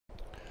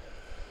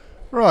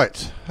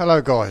Right,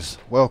 hello guys,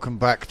 welcome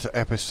back to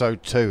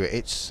episode 2.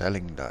 It's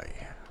selling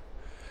day.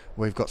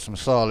 We've got some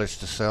silage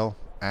to sell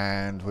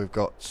and we've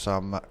got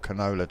some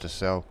canola to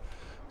sell.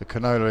 The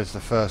canola is the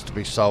first to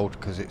be sold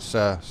because it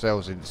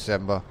sells in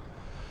December,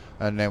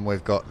 and then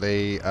we've got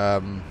the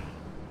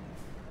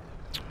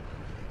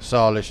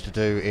silage to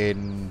do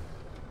in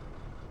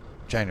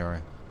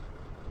January.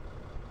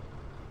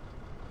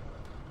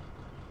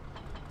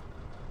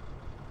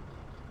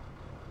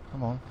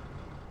 Come on.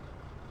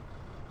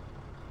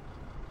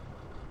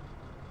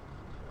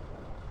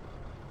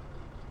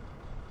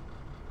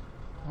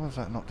 Why is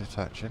that not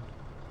detaching?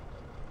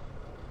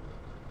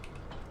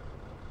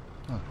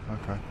 Oh,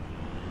 okay.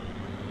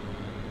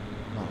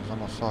 Oh, it's on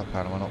my side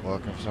panel not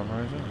working for some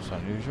reason. It's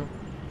unusual.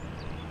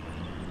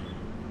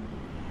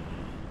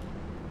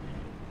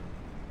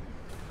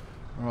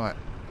 Right,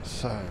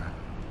 so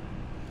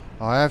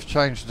I have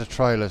changed the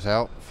trailers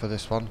out for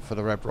this one, for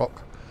the Red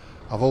Rock.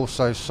 I've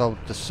also sold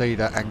the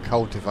seeder and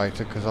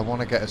cultivator because I want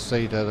to get a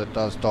seeder that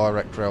does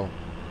direct drill.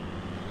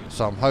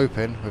 So I'm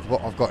hoping with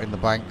what I've got in the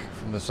bank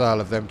from the sale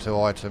of them two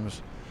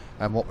items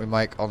and what we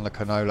make on the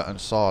canola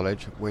and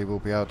silage, we will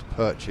be able to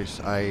purchase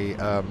a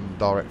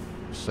direct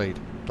seed,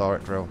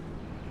 direct drill.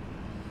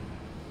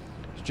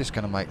 It's just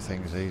going to make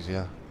things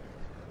easier.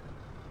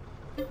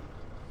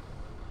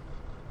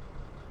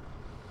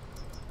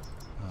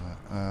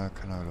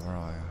 Canola,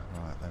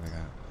 right, there we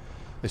go.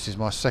 This is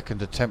my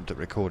second attempt at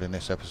recording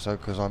this episode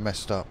because I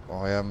messed up.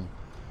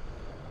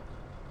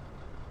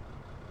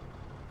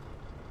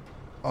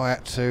 I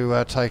had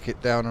to take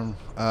it down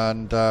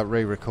and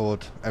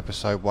re-record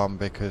episode 1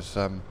 because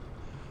I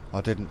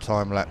didn't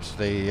time-lapse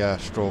the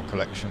straw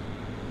collection.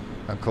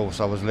 And of course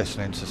I was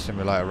listening to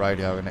Simulator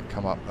Radio and it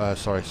come up,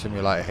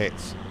 Simulator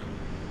Hits.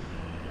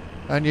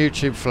 And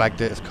YouTube flagged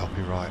it as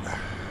copyright.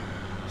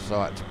 So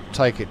I had to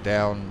take it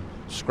down,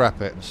 scrap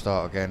it and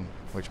start again,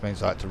 which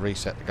means I had to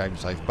reset the game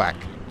save back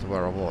to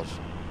where I was.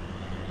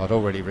 I'd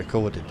already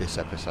recorded this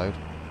episode,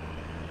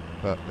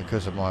 but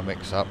because of my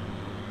mix-up,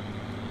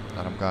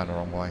 and I'm going the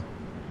wrong way.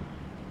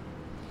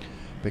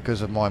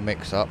 Because of my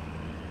mix-up,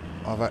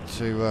 I've had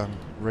to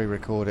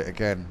re-record it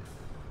again.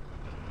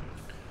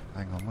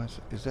 Hang on,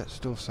 is that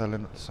still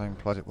selling at the same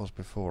place it was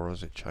before, or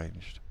has it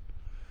changed?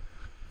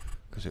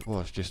 Because it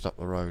was just up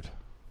the road.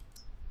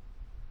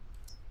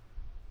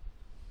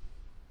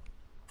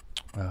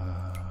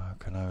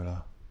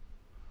 Canola,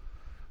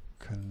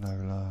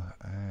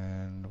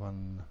 and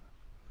one.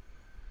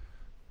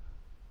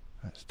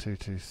 That's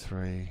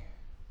 223.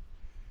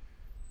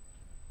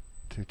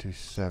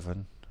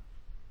 227,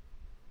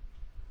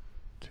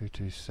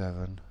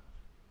 227,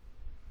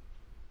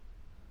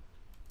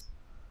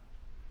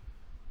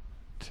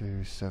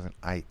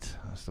 278.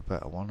 That's the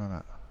better one, isn't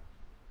it?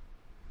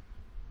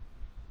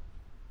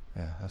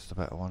 Yeah, that's the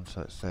better one. So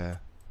it's there.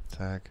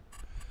 Tag,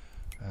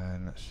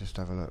 and let's just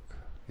have a look.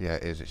 Yeah,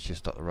 it is. It's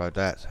just up the road.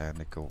 That's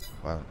handy. Cool.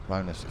 Well,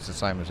 bonus. It's the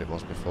same as it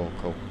was before.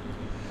 Cool.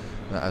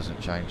 That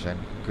hasn't changed then.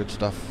 Good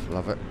stuff.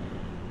 Love it.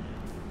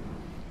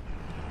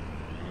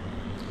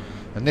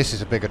 And this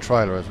is a bigger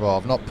trailer as well.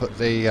 I've not put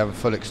the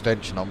full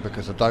extension on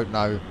because I don't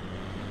know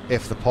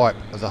if the pipe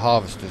of the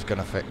harvester is going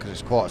to fit because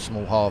it's quite a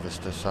small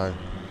harvester. So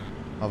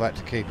I've had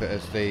to keep it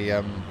as the,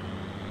 I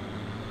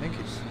think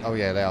it's, oh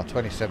yeah, they are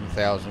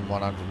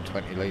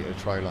 27,120 litre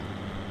trailer.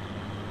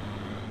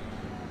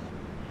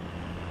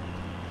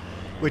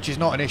 Which is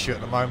not an issue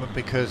at the moment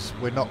because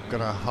we're not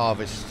going to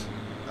harvest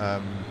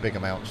big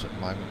amounts at the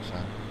moment.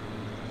 So.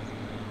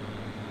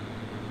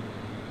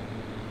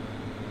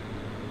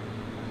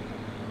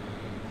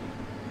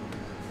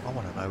 I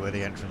want to know where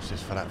the entrance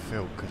is for that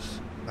field because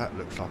that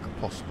looks like a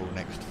possible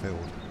next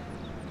field.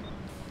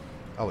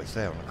 Oh, it's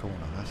there on the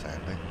corner. That's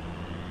handy.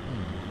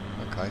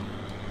 Okay.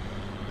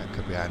 That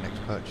could be our next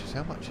purchase.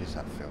 How much is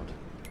that field?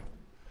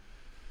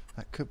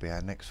 That could be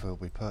our next field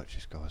we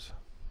purchase, guys.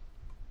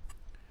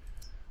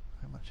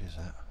 How much is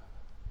that?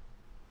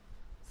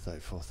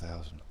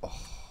 34,000. Oh,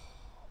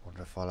 I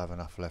wonder if I'll have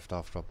enough left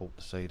after I bought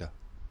the seeder.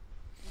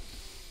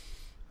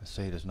 The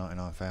seeder's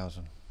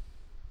 99,000.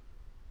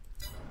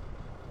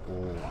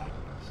 Oh,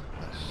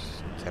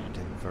 that's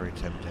tempting, very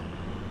tempting.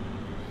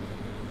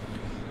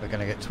 We're going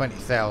to get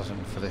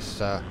 20,000 for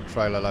this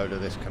trailer load of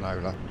this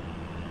canola,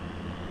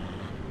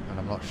 and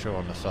I'm not sure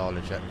on the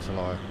silage yet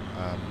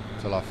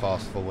until I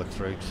fast forward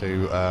through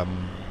to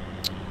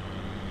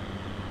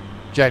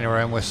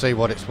January, and we'll see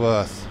what it's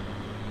worth.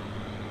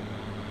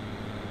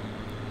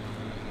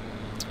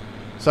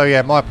 So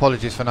yeah, my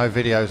apologies for no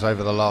videos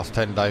over the last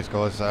 10 days,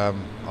 guys.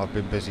 I've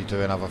been busy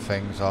doing other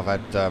things. I've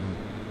had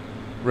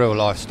real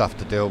life stuff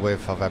to deal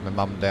with. I've had my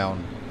mum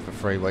down for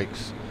 3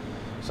 weeks,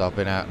 so I've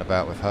been out and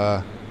about with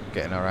her,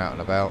 getting her out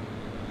and about.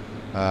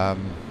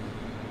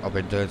 I've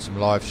been doing some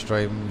live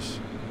streams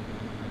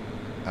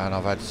and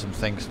I've had some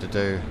things to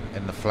do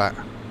in the flat.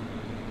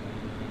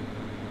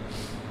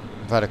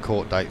 I've had a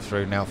court date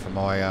through now for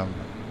my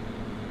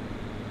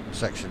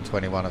section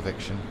 21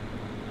 eviction,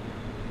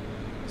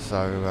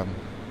 so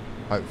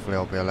hopefully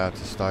I'll be allowed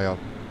to stay.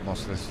 My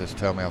solicitors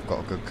tell me I've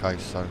got a good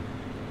case, so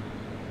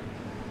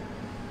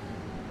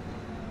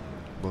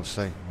we'll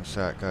see. We'll see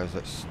how it goes.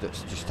 Let's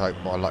just hope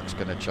my luck's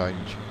going to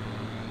change.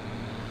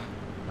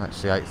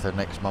 That's the 8th of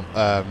next month.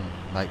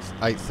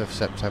 8th of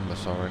September.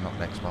 Sorry, not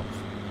next month.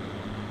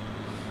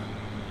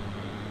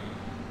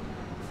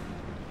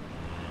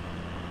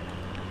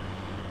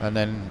 And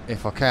then,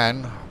 if I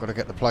can, I've got to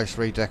get the place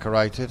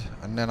redecorated,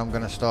 and then I'm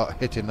going to start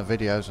hitting the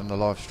videos and the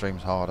live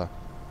streams harder.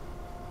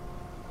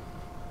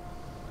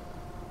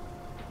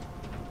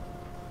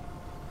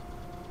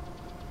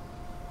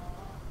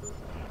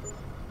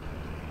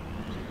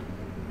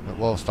 But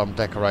whilst I'm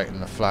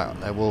decorating the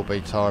flat, there will be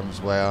times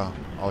where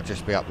I'll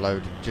just be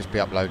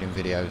uploading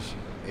videos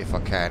if I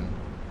can.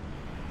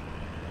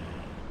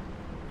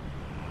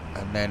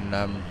 And then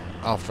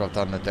after I've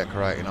done the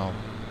decorating, I'm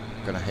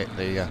gonna hit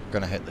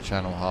the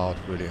channel hard,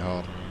 really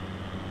hard.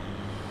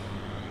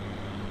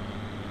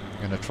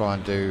 I'm gonna try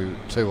and do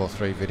 2 or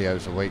 3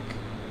 videos a week,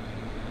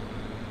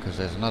 because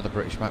there's another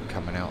British map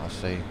coming out. I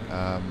see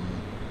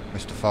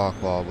Mr.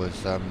 Farquhar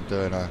was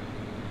doing a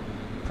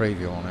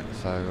preview on it,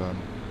 so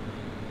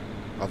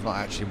I've not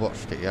actually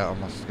watched it yet. I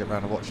must get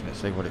round to watching it,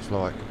 see what it's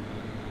like.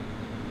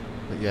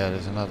 But yeah,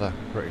 there's another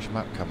British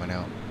map coming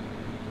out.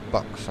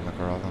 Buck something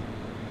or other.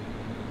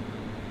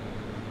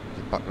 Is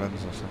it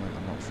Bucklands or something?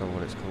 I'm not sure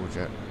what it's called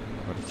yet.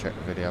 I've got to check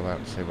the video out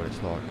and see what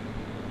it's like.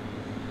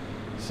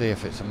 See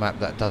if it's a map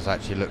that does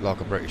actually look like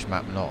a British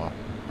map, not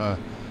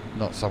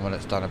someone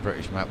that's done a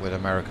British map with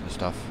American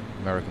stuff,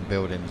 American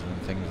buildings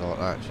and things like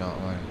that, do you know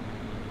what I mean?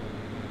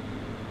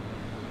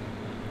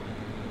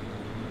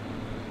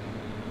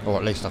 Or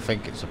at least I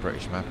think it's a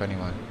British map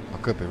anyway. I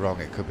could be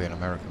wrong, it could be an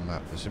American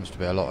map. There seems to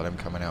be a lot of them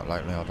coming out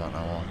lately, I don't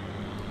know why.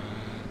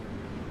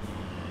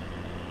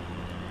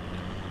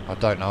 I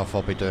don't know if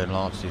I'll be doing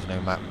Lance's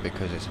new map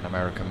because it's an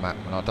American map,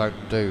 and I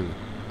don't do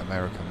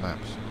American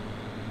maps.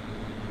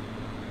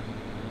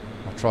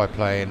 I try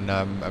playing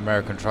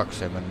American Truck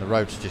Sim and the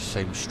roads just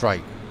seem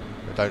straight.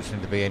 There don't seem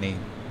to be any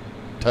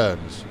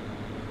turns.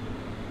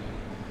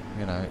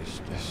 You know, it's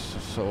just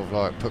sort of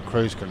like put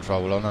cruise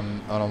control on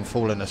and I'm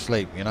falling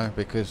asleep, you know,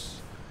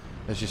 because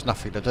there's just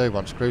nothing to do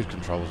once cruise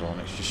control's on.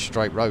 It's just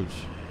straight roads.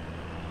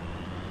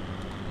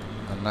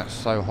 And that's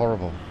so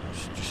horrible.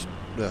 It's just,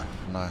 no,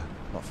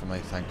 not for me,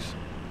 thanks.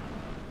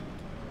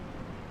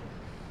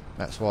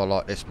 That's why I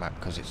like this map,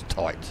 because it's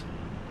tight.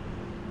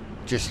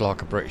 Just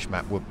like a British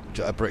map would,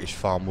 a British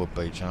farm would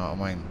be, do you know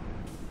what I mean?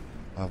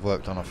 I've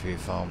worked on a few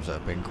farms that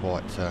have been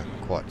quite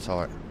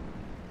tight.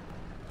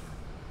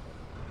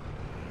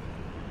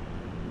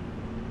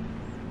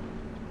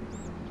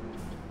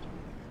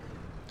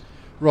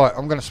 Right,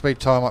 I'm going to speed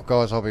time up,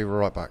 guys. I'll be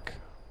right back.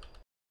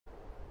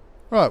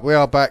 Right, we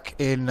are back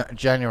in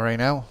January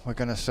now. We're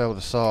going to sell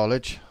the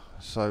silage.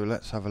 So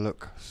let's have a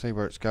look, see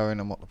where it's going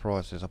and what the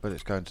price is. I bet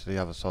it's going to the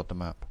other side of the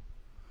map.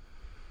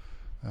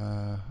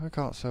 I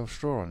can't sell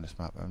straw on this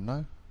map,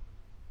 no?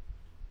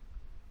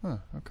 Oh,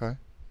 okay.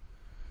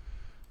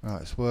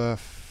 Right, it's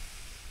worth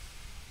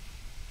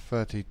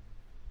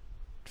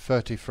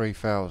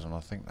 33,000, I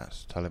think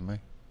that's telling me. I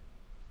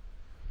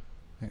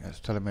think that's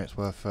telling me it's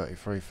worth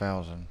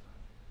 33,000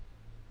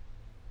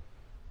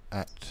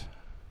 at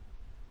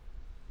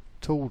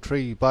Tall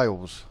Tree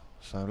Bales.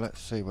 So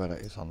let's see where that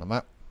is on the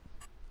map.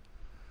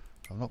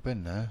 I've not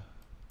been there.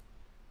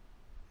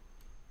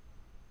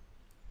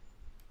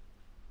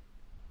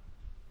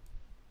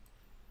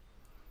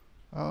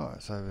 Oh,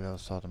 it's over the other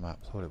side of the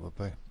map. Thought it would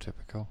be.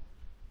 Typical.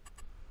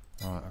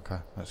 Right, okay.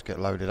 Let's get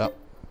loaded up.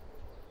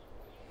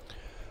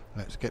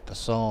 Let's get the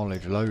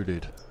silage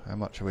loaded. How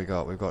much have we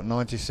got? We've got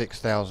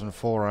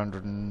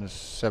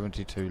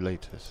 96,472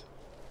 litres.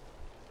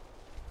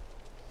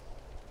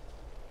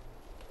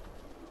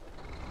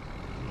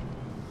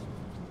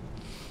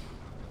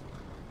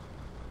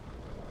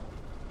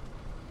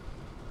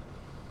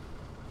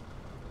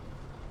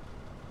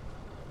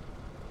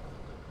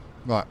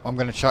 Right, I'm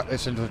going to chuck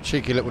this into a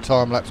cheeky little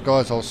time lapse,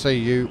 guys. I'll see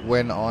you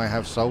when I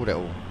have sold it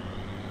all.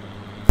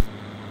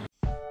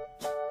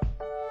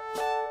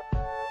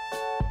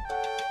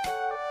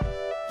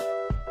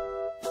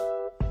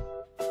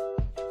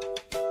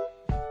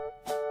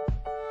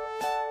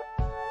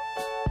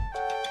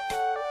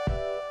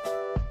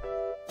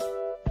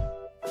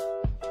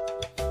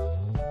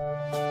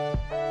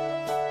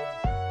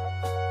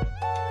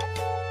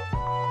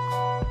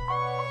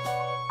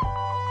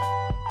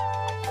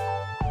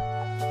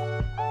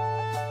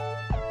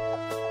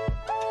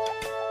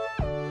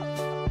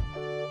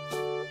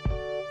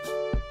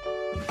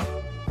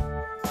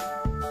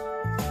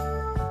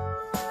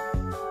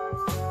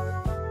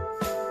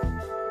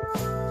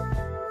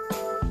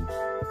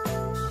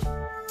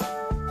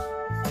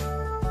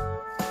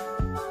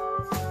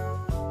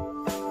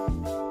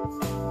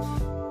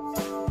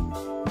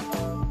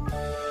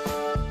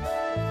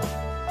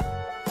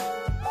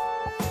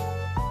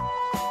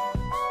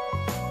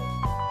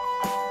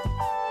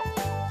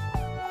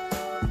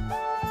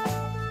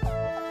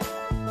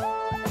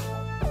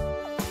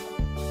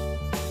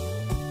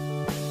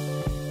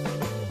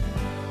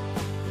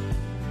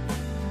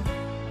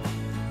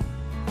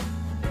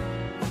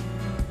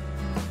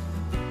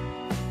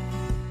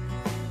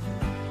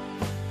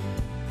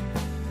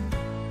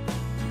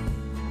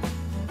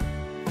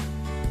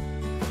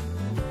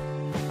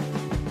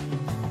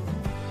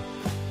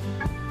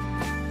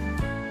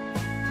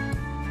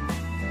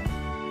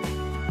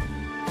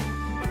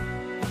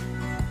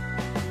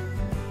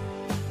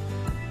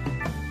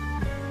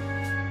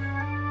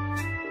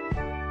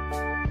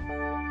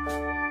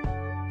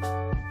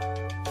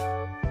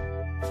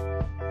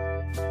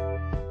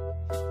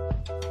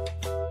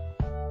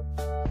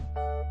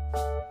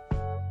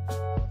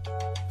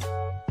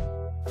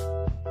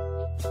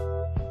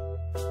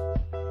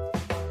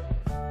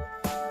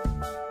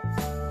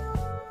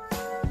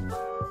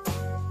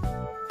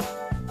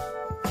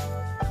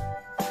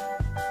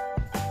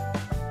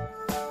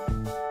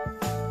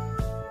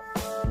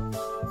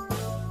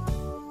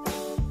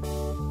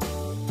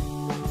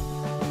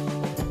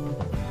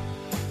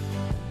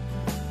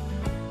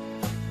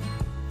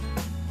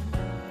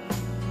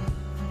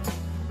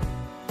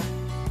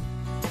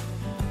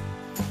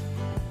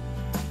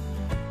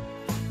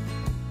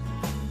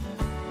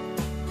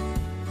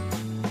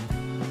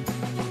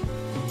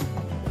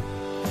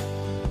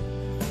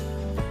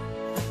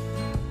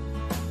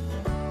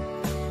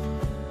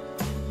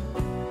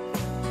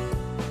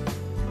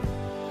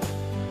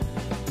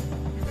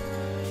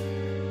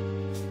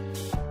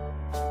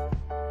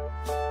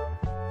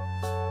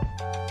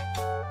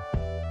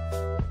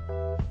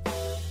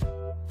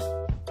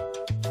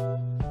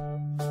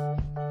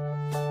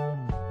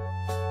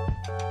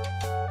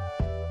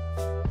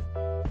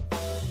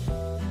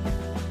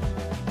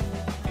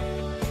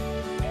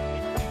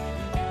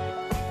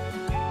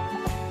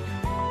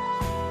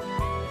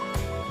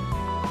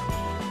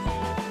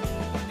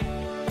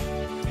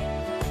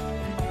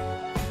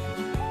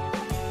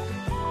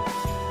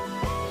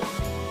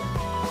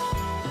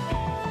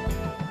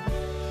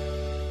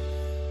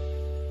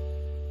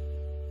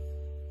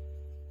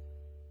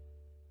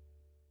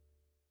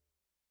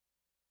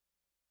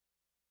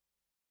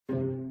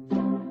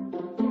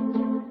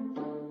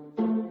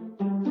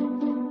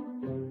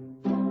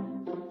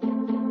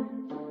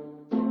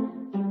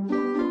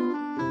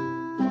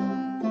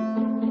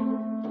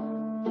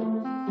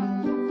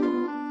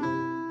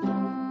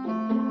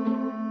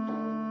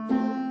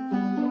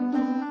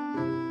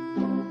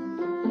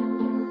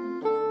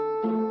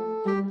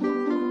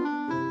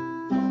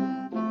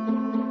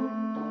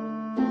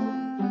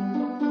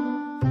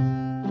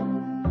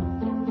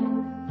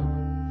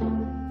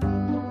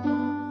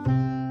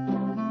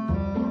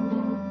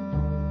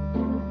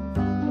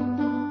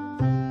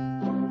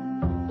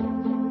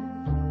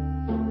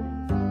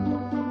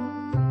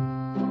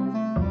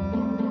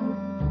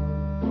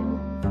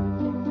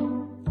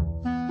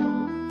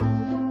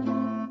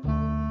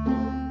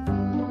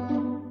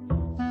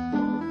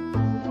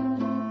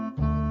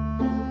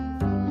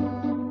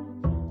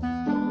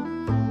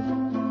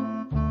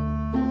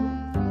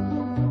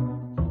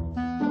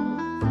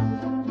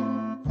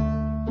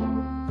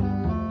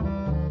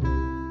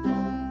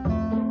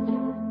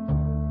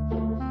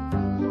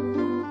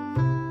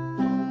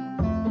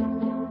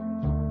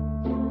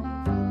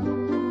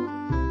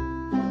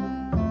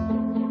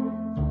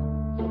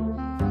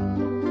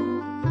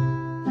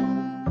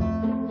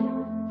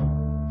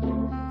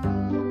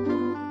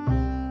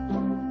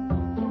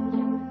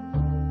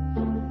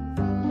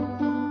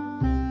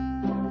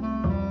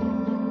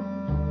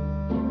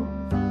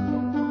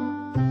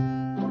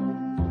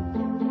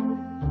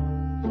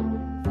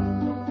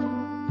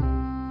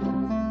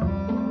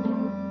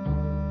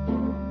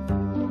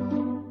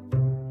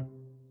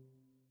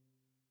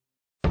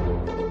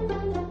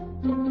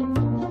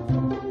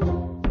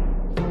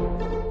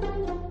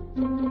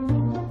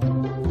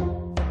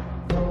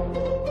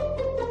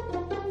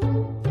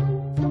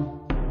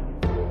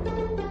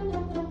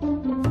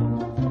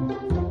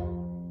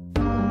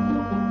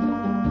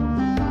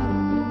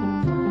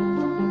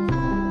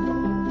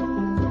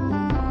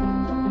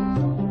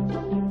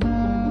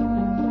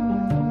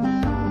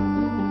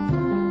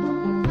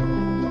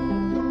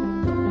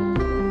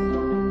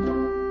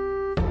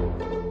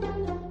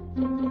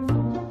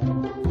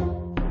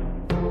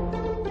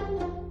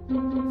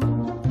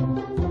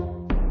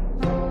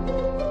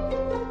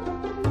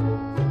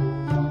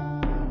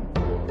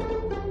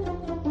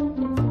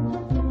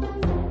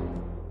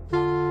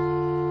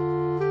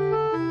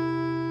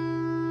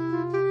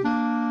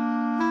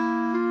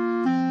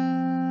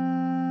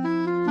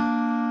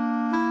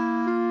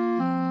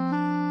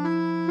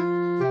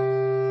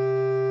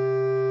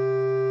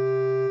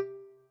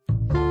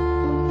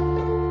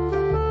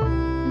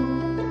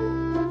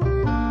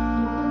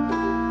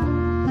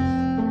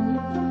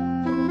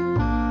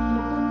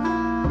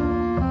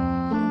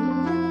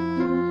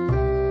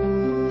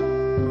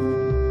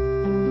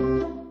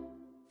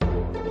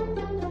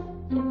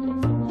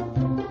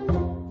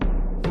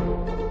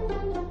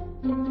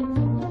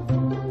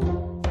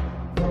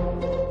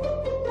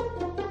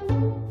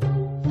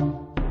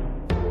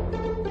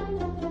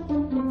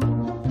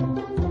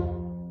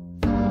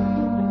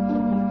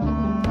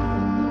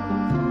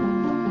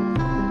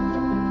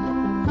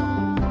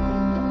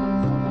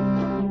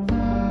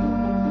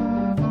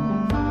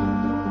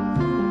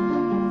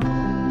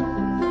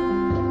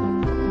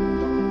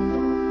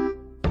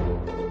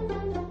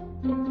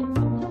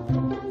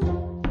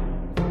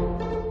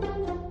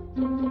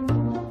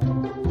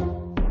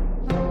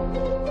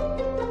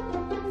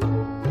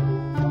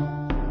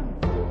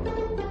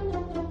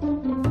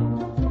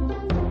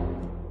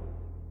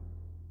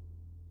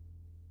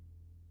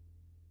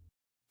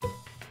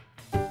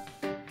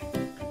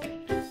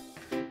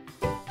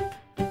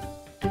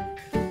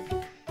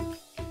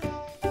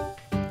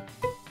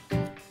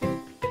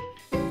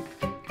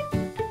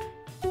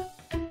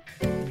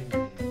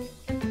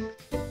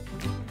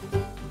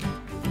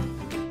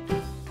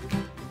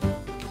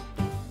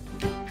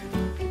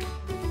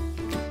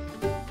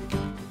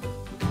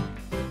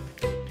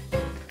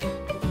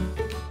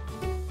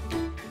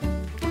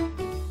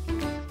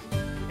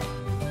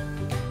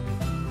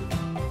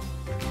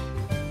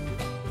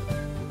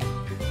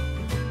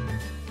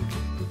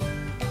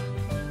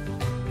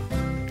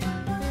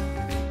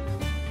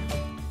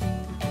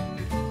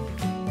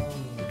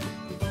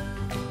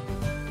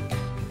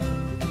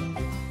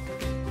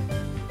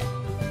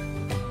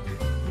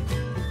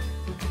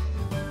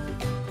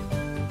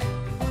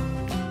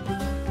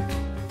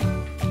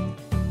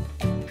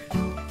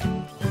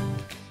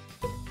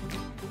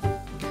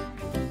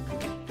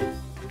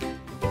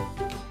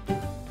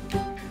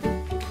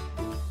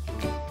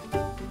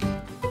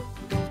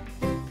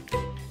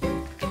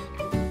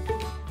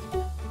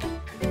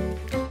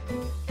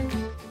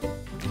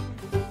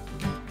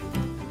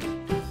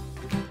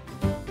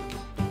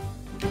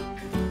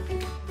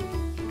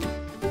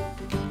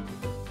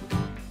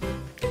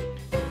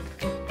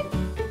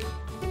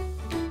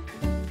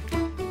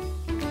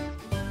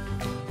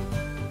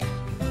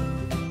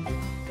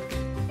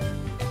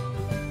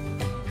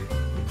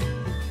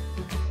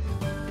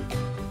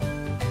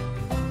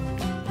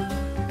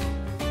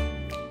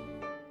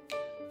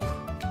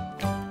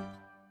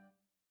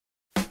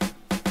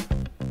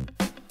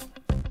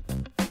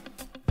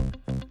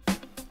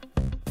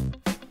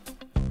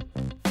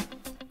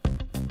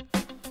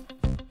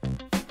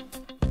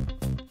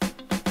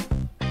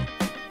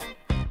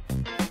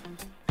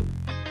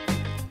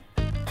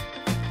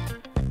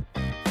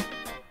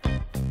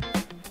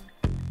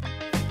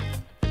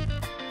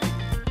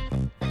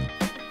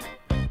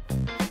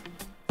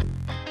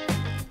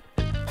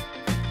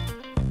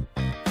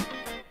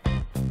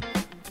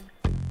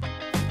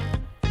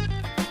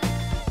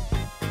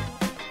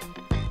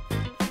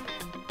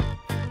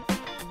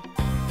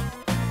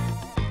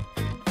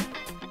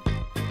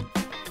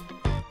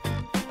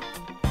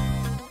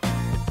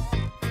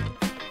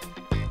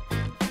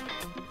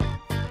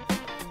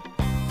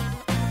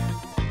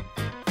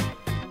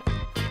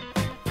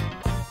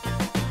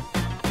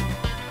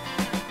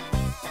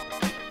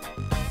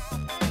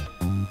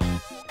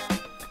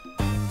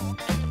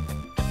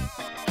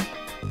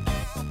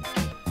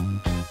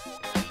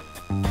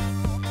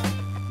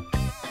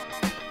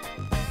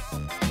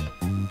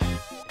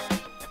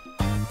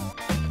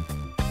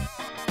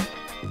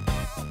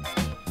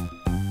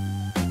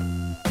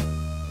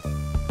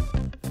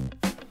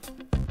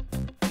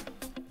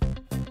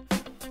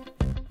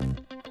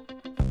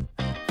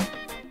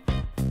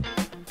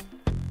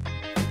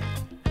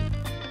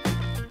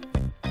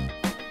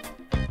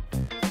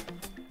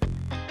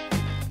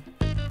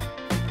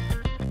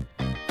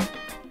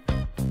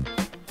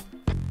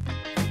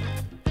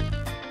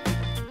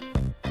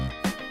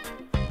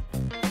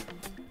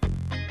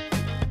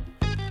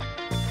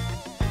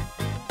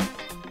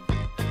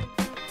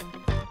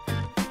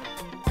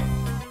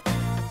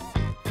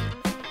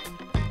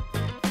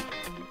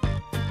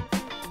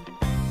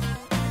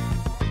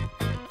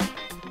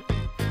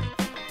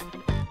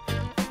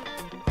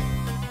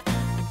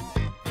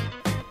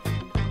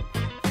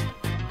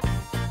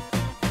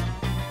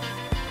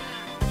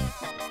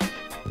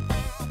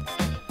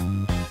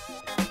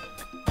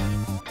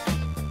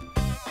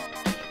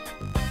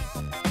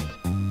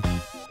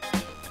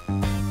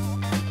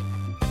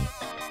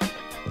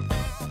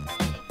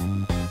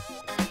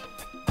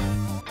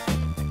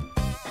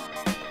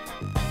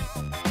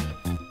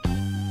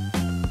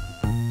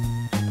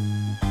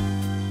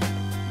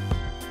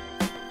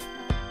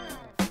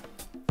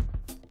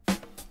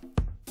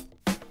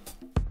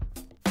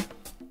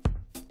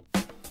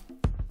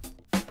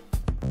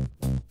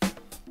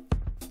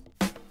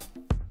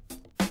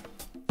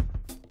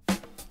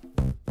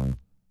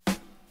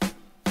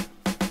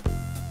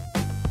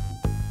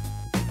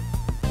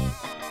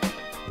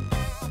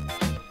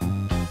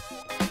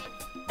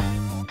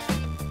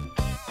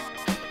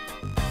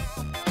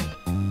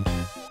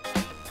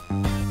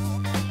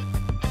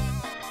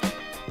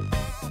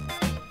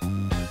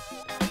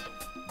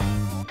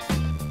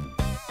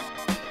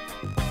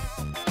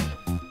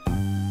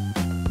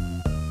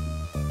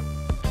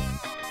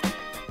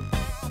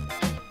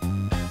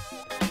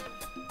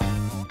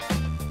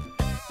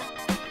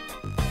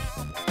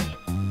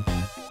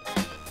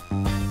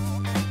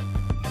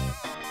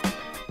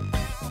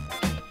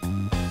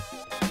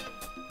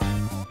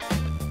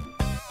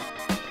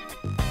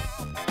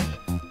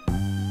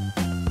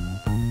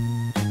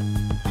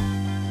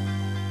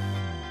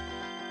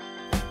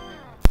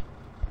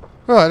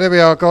 Right, there we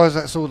are guys,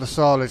 that's all the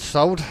silage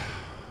sold.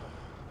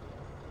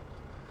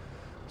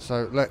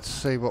 So let's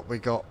see what we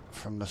got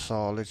from the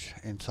silage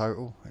in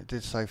total. It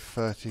did say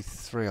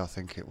 33 I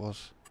think it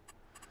was.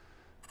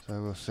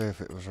 So we'll see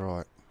if it was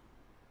right.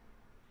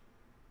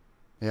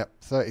 Yep,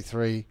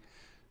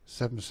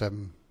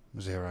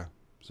 33,770.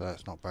 So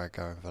that's not bad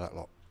going for that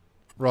lot.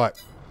 Right,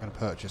 I'm going to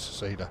purchase a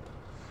seeder.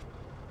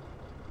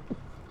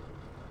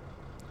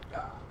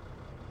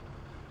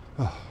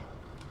 Oh.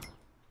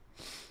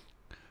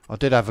 I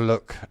did have a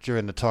look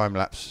during the time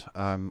lapse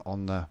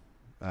on the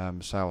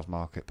sales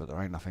market, but there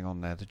ain't nothing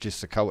on there. They're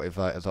just the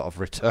cultivator that I've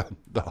returned,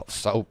 that I've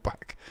sold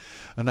back,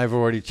 and they've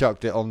already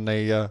chucked it on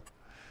the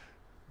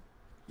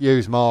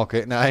used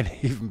market, and it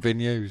ain't even been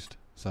used.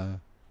 So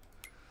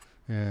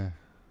yeah,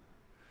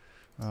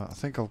 I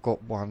think I've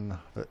got one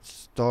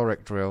that's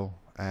direct drill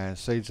and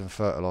seeds and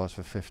fertiliser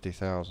for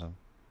 50,000.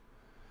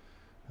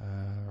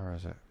 Where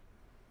is it?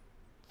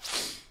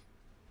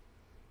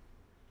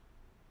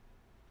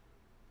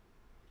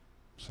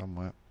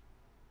 Somewhere.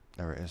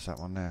 There it is, that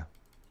one there,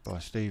 by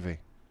Stevie.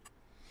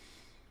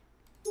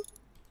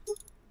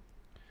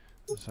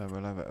 So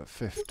we'll have it at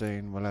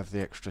 15. We'll have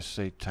the extra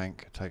seed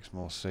tank. It takes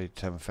more seed,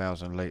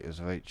 10,000 litres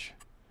of each.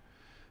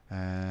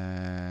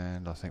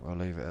 And I think we'll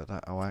leave it at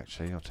that. Oh,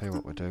 actually, I'll tell you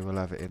what we'll do. We'll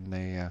have it in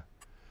the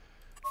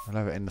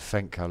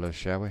Fent colours,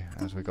 shall we?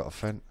 As we got a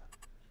Fent.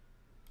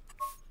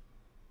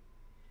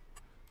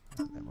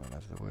 And then we'll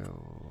have the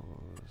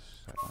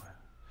wheels that way.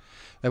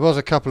 There was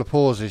a couple of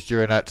pauses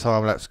during that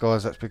time lapse,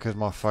 guys. That's because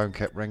my phone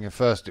kept ringing.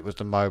 First it was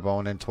the mobile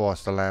and then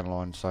twice the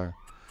landline. So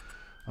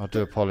I do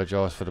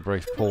apologise for the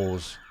brief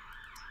pause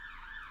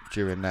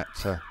during that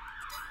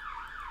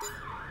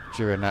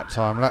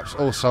time lapse.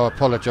 Also, I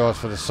apologise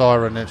for the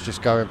siren that's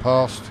just going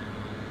past.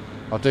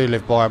 I do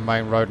live by a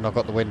main road and I've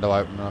got the window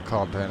open and I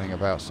can't do anything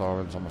about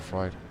sirens, I'm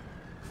afraid.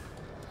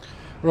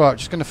 Right,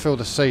 just going to fill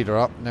the seeder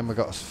up, and then we've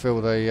got to fill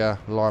the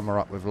limer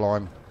up with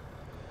lime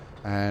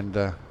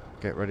and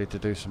get ready to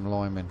do some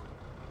liming.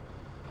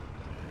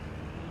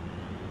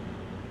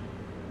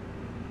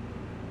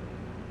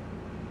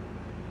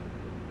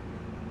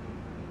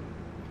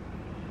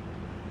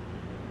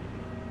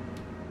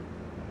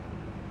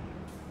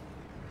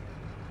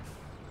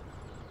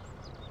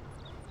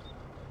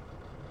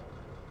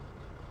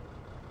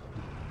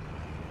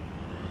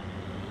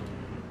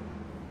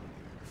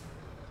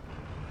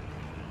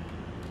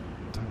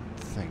 Don't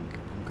think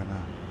I'm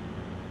gonna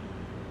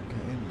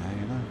get in there,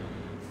 you know.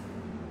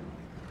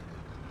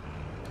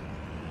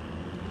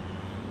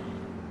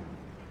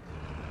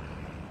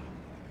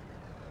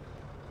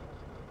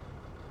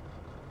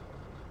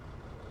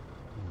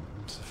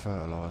 It's the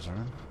fertiliser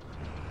in.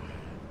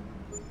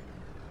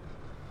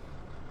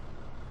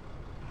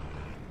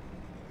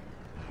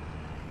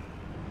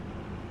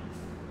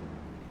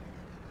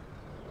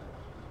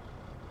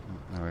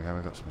 There we go,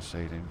 we've got some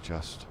seed in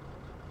just.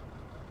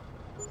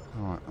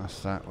 Alright,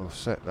 that's that. We'll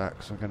set that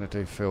because I'm going to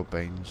do field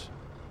beans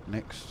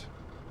next.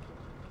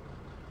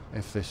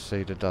 If this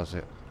seeder does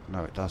it.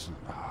 No, it doesn't.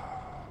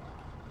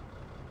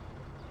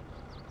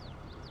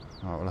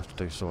 Alright, we'll have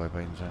to do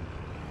soybeans then.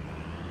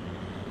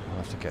 I'll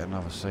have to get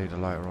another seeder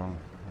later on.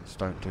 Let's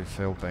don't do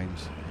field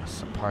beans.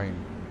 That's a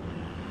pain.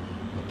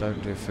 I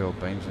don't do field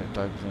beans and it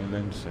don't do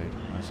linseed.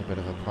 That's a bit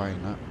of a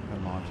pain, that.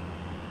 Never mind.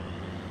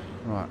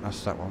 Right,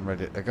 that's that one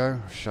ready to go.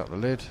 Shut the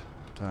lid.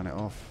 Turn it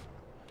off.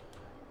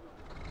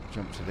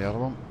 Jump to the other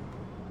one.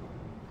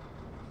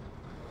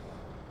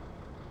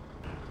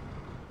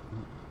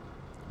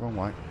 Wrong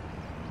way.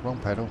 Wrong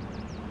pedal.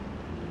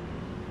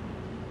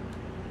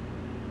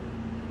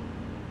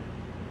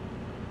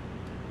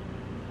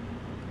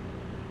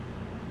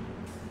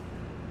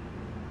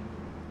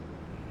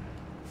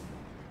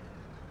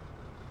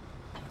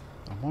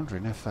 I'm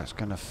wondering if that's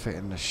going to fit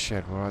in the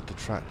shed where I had the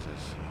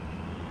tractors.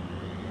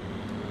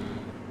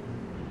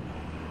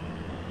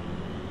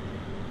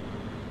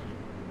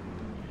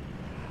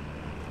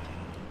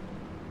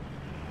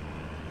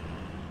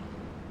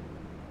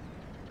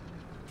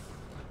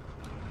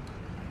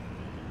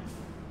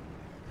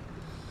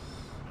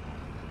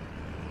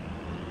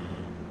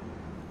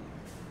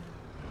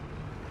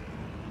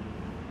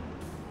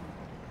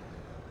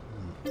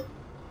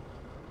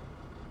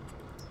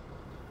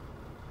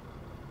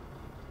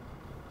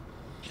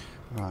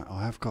 Right,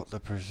 I have got the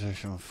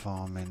precision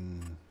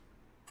farming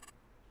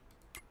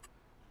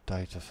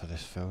data for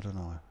this field,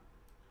 haven't I?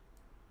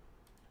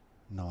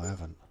 No, I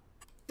haven't.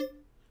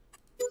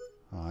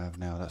 Oh, I have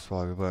now, that's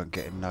why we weren't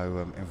getting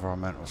no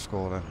environmental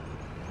score then.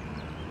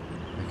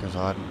 Because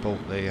I hadn't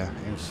bought the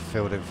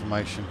field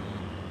information.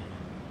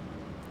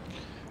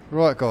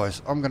 Right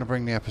guys, I'm going to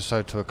bring the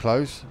episode to a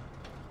close.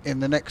 In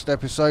the next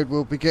episode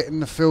we'll be getting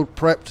the field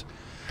prepped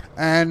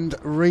and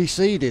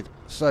reseeded.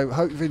 So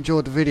hope you've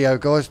enjoyed the video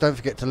guys. Don't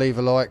forget to leave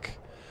a like,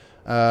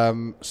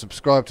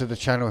 subscribe to the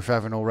channel if you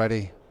haven't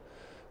already.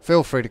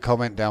 Feel free to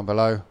comment down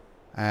below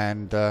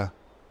and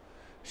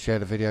share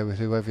the video with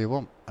whoever you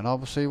want, and I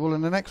will see you all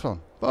in the next one.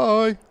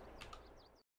 Bye.